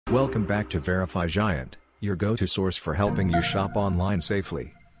Welcome back to Verify Giant, your go-to source for helping you shop online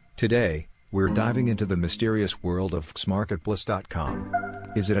safely. Today, we're diving into the mysterious world of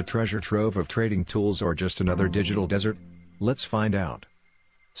fxmarketplus.com. Is it a treasure trove of trading tools or just another digital desert? Let's find out.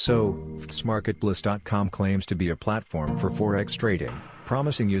 So, fxmarketplus.com claims to be a platform for forex trading,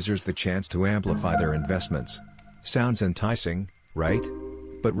 promising users the chance to amplify their investments. Sounds enticing, right?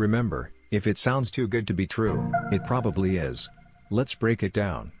 But remember, if it sounds too good to be true, it probably is. Let's break it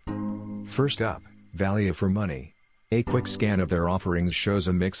down. First up, value for money. A quick scan of their offerings shows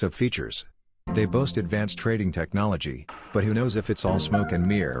a mix of features. They boast advanced trading technology, but who knows if it's all smoke and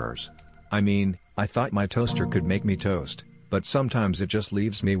mirrors. I mean, I thought my toaster could make me toast, but sometimes it just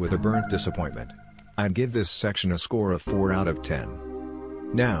leaves me with a burnt disappointment. I'd give this section a score of 4 out of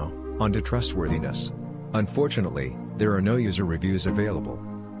 10. Now, on to trustworthiness. Unfortunately, there are no user reviews available.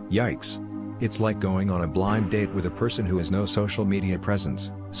 Yikes. It's like going on a blind date with a person who has no social media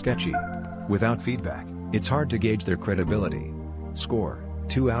presence. Sketchy. Without feedback, it's hard to gauge their credibility. Score,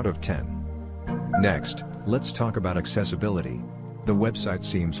 2 out of 10. Next, let's talk about accessibility. The website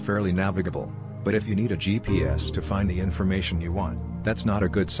seems fairly navigable, but if you need a GPS to find the information you want, that's not a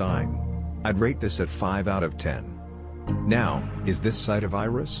good sign. I'd rate this at 5 out of 10. Now, is this site a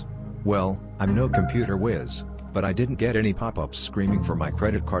virus? Well, I'm no computer whiz, but I didn't get any pop-ups screaming for my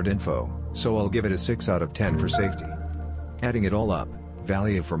credit card info, so I'll give it a 6 out of 10 for safety. Adding it all up,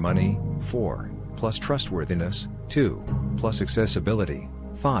 value for money, 4, plus trustworthiness, 2, plus accessibility,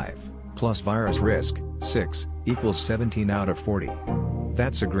 5, plus virus risk, 6, equals 17 out of 40.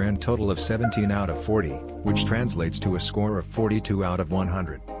 That's a grand total of 17 out of 40, which translates to a score of 42 out of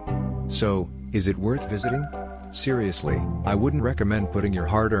 100. So, is it worth visiting? Seriously, I wouldn't recommend putting your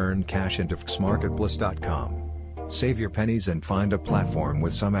hard-earned cash into fxmarketplus.com. Save your pennies and find a platform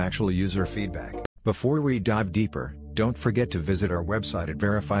with some actual user feedback. Before we dive deeper, don't forget to visit our website at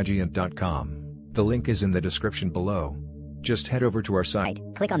verifygiant.com. The link is in the description below. Just head over to our site,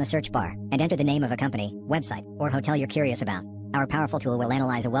 click on the search bar, and enter the name of a company, website, or hotel you're curious about. Our powerful tool will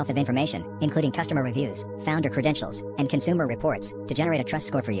analyze a wealth of information, including customer reviews, founder credentials, and consumer reports, to generate a trust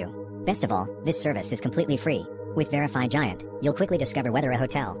score for you. Best of all, this service is completely free. With Verify Giant, you'll quickly discover whether a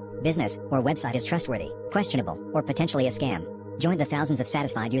hotel, business, or website is trustworthy, questionable, or potentially a scam. Join the thousands of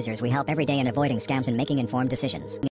satisfied users we help every day in avoiding scams and making informed decisions.